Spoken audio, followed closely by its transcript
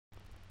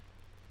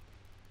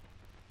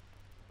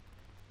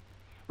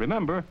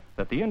Remember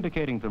that the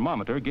indicating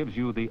thermometer gives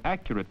you the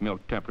accurate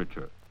milk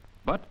temperature.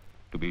 But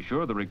to be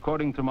sure the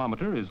recording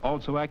thermometer is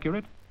also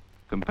accurate,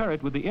 compare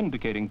it with the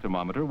indicating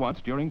thermometer once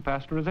during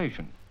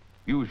pasteurization,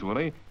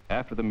 usually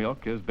after the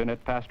milk has been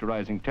at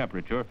pasteurizing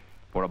temperature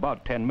for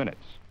about 10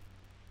 minutes.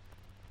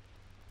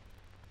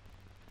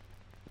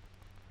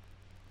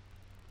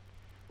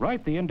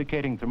 Write the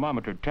indicating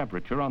thermometer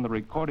temperature on the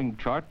recording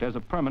chart as a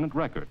permanent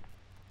record.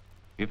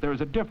 If there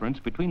is a difference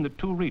between the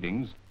two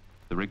readings,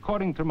 the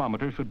recording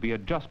thermometer should be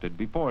adjusted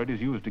before it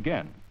is used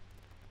again.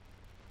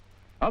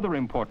 Other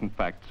important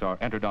facts are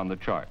entered on the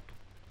chart.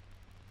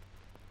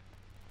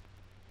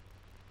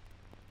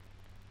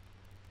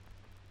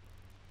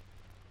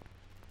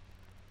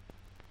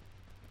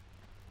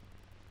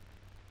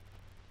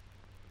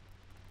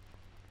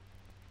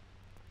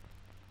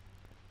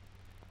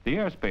 The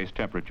airspace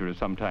temperature is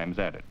sometimes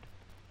added.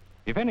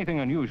 If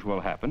anything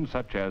unusual happens,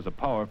 such as a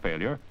power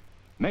failure,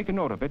 make a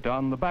note of it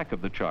on the back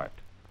of the chart.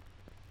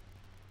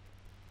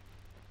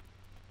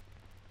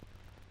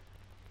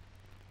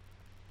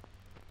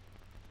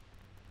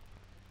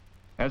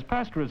 As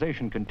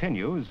pasteurization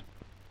continues,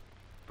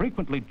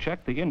 frequently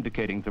check the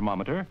indicating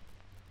thermometer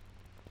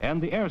and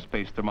the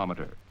airspace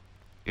thermometer.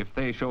 If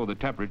they show the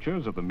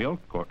temperatures of the milk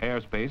or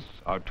airspace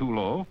are too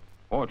low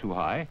or too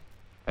high,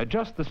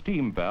 adjust the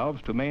steam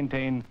valves to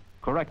maintain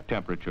correct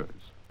temperatures.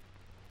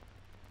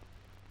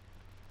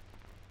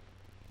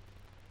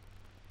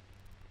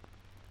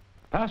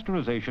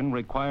 Pasteurization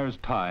requires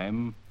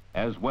time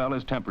as well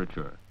as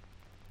temperature.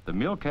 The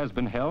milk has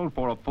been held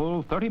for a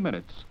full 30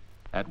 minutes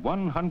at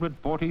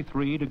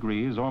 143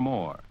 degrees or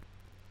more.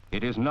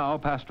 It is now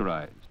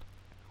pasteurized.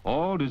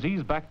 All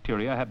disease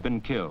bacteria have been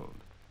killed.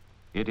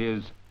 It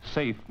is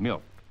safe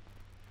milk.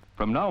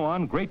 From now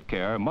on, great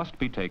care must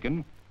be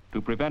taken to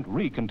prevent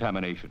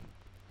recontamination.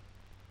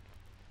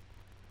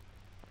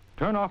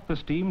 Turn off the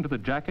steam to the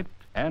jacket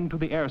and to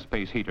the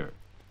airspace heater.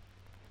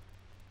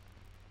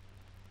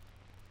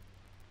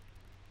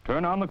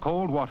 Turn on the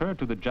cold water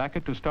to the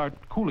jacket to start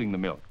cooling the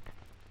milk.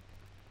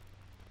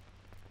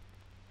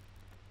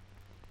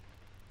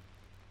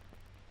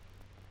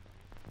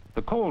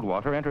 The cold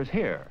water enters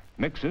here,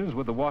 mixes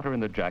with the water in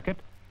the jacket,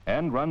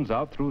 and runs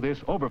out through this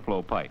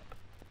overflow pipe.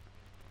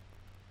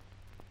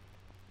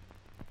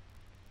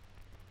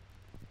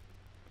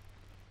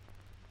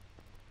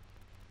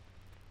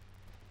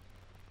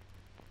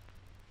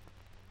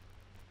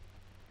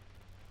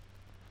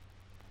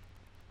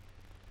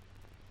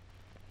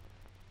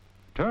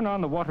 Turn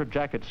on the water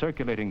jacket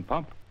circulating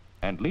pump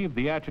and leave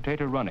the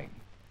agitator running.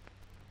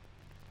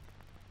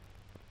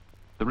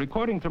 The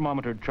recording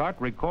thermometer chart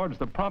records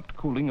the prompt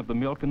cooling of the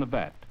milk in the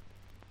vat.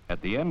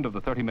 At the end of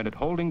the 30-minute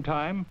holding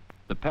time,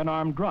 the pen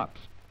arm drops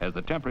as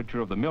the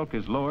temperature of the milk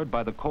is lowered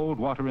by the cold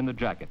water in the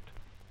jacket.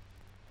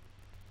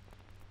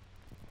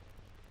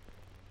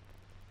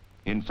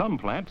 In some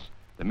plants,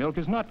 the milk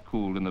is not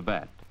cooled in the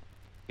vat.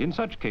 In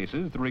such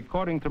cases, the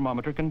recording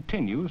thermometer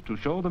continues to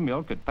show the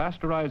milk at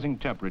pasteurizing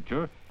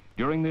temperature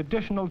during the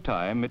additional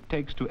time it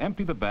takes to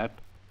empty the vat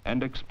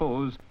and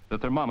expose the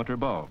thermometer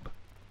bulb.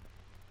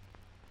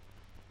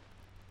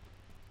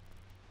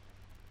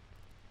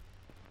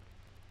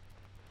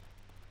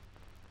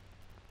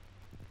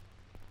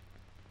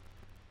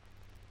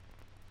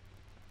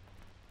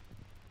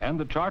 And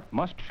the chart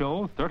must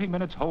show 30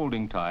 minutes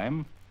holding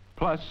time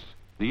plus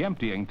the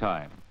emptying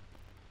time.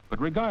 But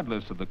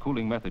regardless of the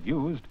cooling method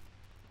used,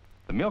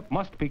 the milk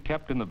must be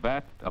kept in the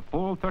vat a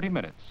full 30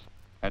 minutes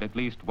at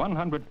least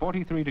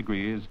 143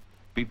 degrees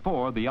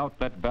before the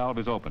outlet valve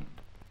is opened.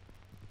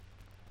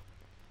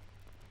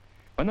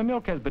 When the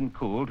milk has been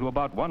cooled to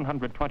about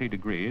 120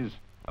 degrees,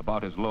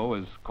 about as low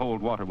as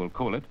cold water will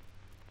cool it,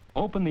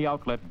 open the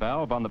outlet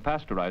valve on the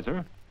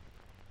pasteurizer,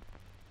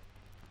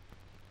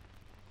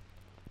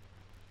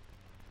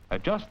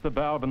 adjust the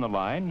valve in the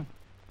line,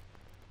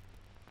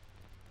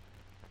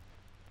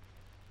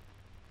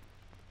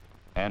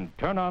 and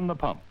turn on the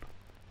pump.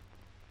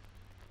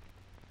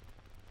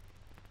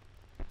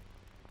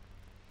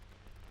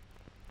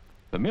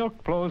 The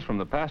milk flows from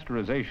the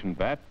pasteurization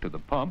vat to the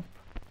pump,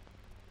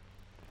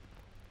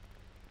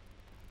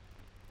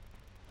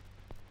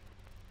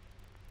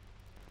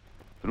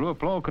 through a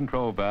flow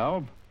control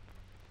valve,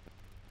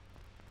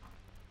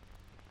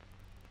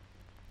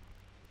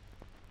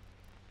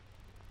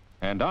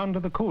 and onto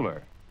the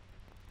cooler.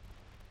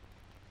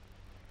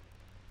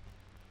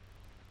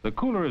 The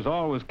cooler is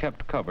always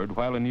kept covered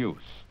while in use.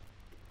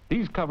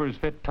 These covers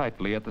fit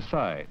tightly at the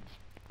sides.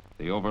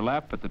 They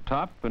overlap at the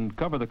top and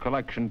cover the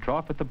collection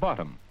trough at the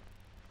bottom.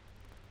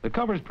 The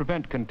covers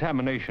prevent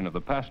contamination of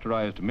the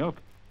pasteurized milk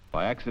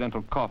by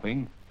accidental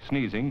coughing,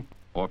 sneezing,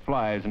 or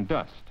flies and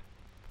dust.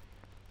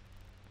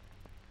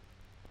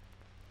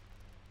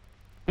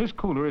 This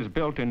cooler is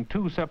built in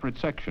two separate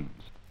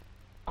sections.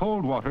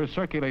 Cold water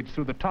circulates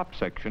through the top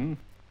section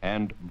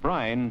and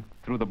brine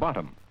through the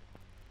bottom.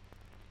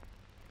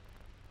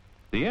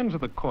 The ends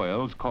of the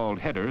coils, called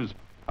headers,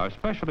 are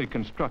specially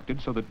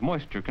constructed so that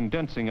moisture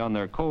condensing on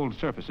their cold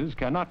surfaces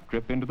cannot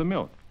drip into the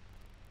milk.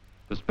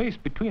 The space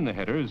between the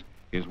headers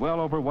is well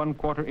over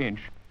 1/4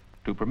 inch,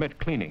 to permit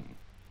cleaning.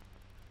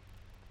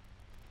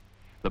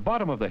 The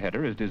bottom of the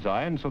header is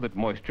designed so that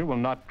moisture will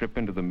not drip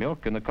into the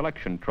milk in the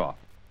collection trough.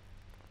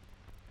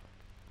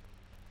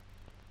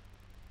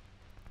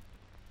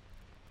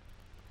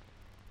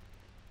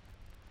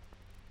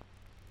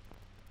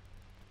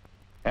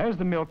 As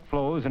the milk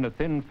flows in a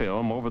thin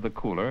film over the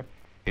cooler,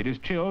 it is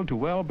chilled to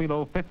well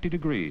below 50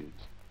 degrees.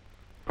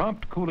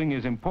 Prompt cooling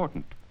is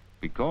important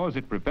because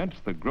it prevents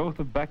the growth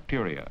of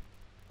bacteria.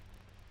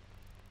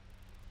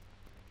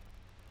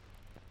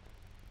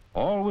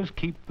 Always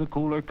keep the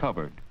cooler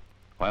covered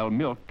while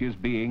milk is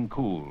being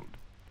cooled.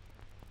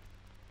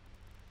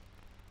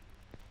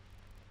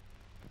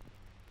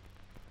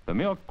 The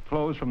milk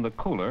flows from the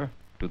cooler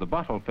to the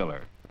bottle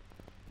filler.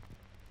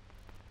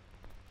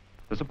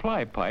 The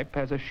supply pipe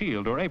has a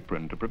shield or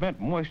apron to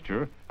prevent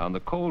moisture on the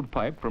cold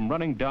pipe from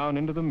running down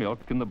into the milk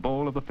in the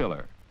bowl of the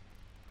filler.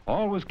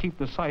 Always keep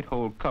the sight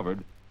hole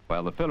covered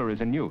while the filler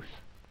is in use.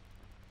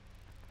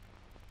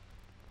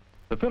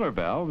 The filler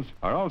valves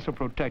are also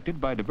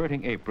protected by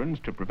diverting aprons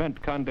to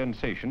prevent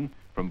condensation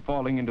from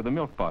falling into the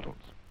milk bottles.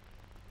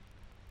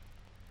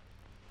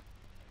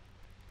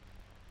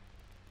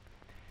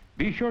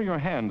 Be sure your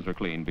hands are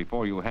clean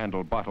before you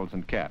handle bottles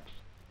and caps.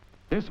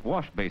 This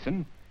wash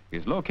basin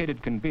is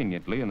located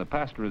conveniently in the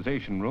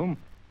pasteurization room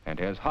and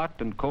has hot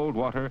and cold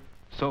water,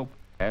 soap,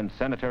 and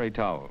sanitary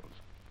towels.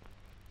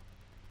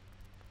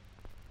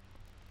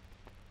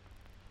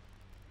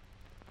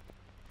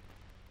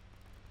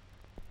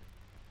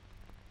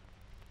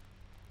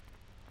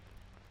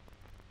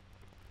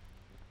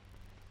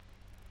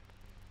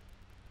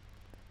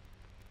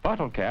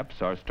 Bottle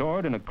caps are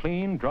stored in a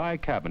clean, dry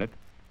cabinet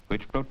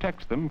which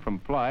protects them from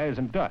flies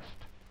and dust.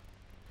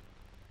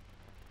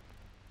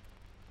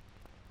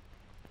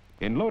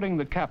 In loading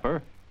the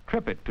capper,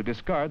 trip it to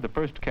discard the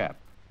first cap.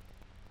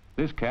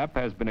 This cap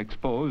has been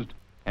exposed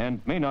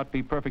and may not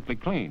be perfectly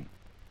clean.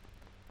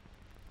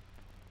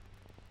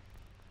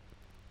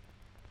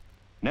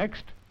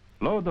 Next,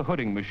 load the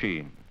hooding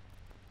machine.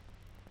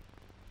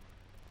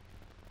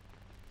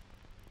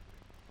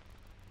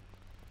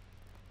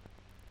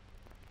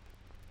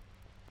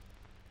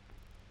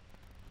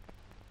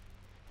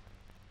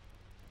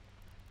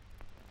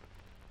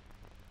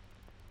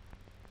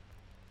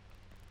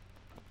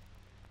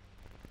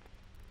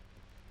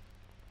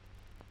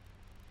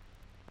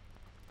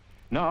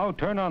 Now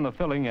turn on the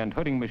filling and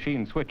hooding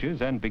machine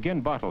switches and begin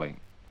bottling.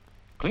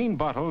 Clean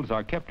bottles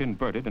are kept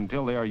inverted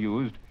until they are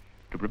used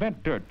to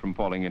prevent dirt from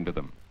falling into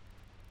them.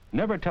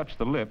 Never touch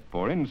the lip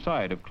or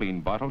inside of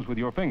clean bottles with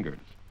your fingers.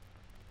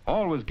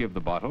 Always give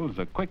the bottles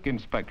a quick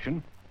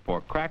inspection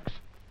for cracks,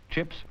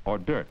 chips, or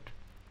dirt.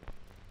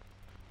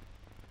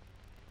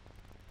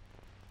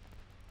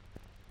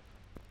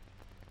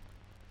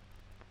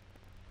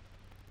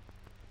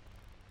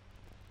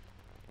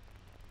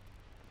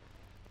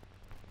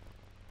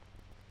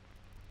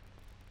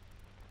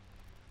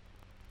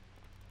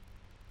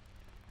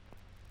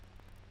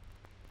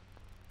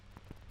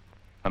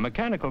 A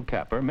mechanical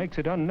capper makes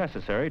it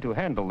unnecessary to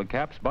handle the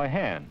caps by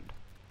hand.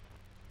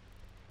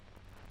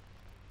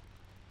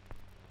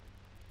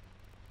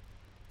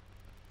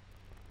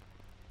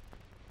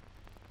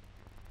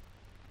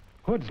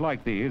 Hoods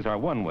like these are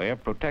one way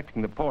of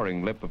protecting the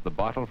pouring lip of the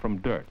bottle from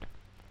dirt.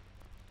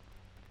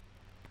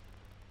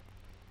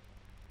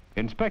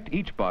 Inspect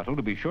each bottle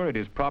to be sure it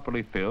is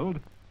properly filled,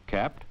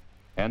 capped,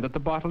 and that the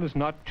bottle is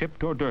not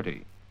chipped or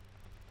dirty.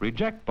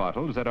 Reject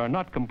bottles that are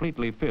not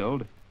completely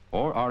filled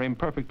or are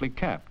imperfectly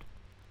capped.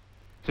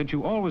 Since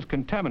you always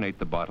contaminate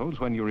the bottles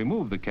when you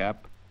remove the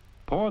cap,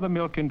 pour the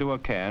milk into a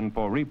can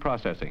for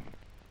reprocessing.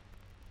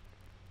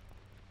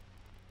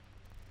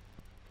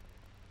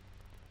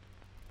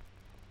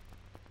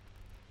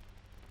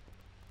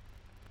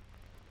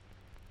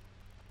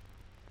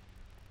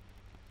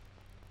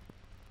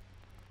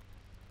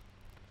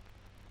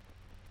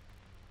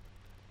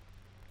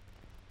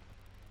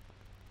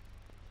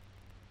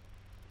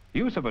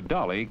 Use of a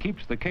dolly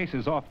keeps the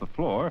cases off the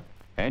floor,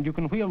 and you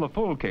can wheel the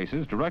full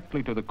cases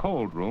directly to the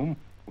cold room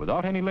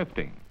without any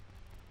lifting.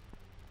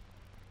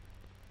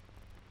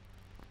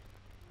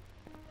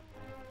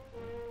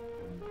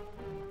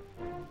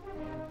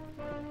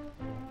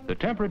 The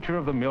temperature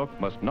of the milk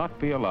must not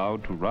be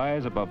allowed to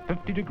rise above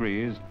 50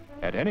 degrees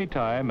at any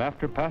time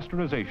after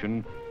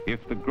pasteurization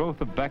if the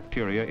growth of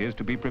bacteria is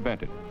to be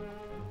prevented.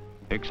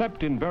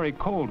 Except in very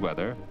cold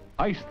weather,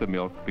 ice the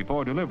milk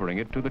before delivering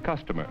it to the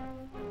customer.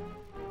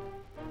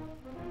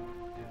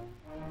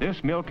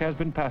 This milk has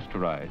been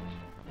pasteurized,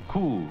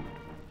 cooled,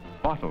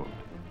 bottled,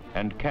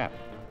 and capped.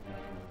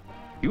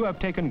 You have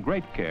taken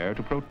great care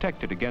to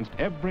protect it against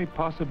every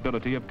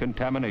possibility of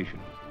contamination.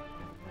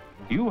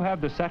 You have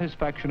the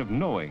satisfaction of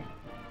knowing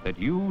that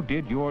you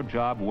did your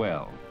job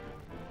well.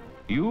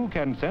 You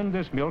can send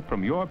this milk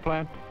from your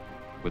plant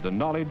with the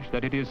knowledge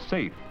that it is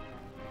safe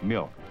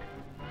milk.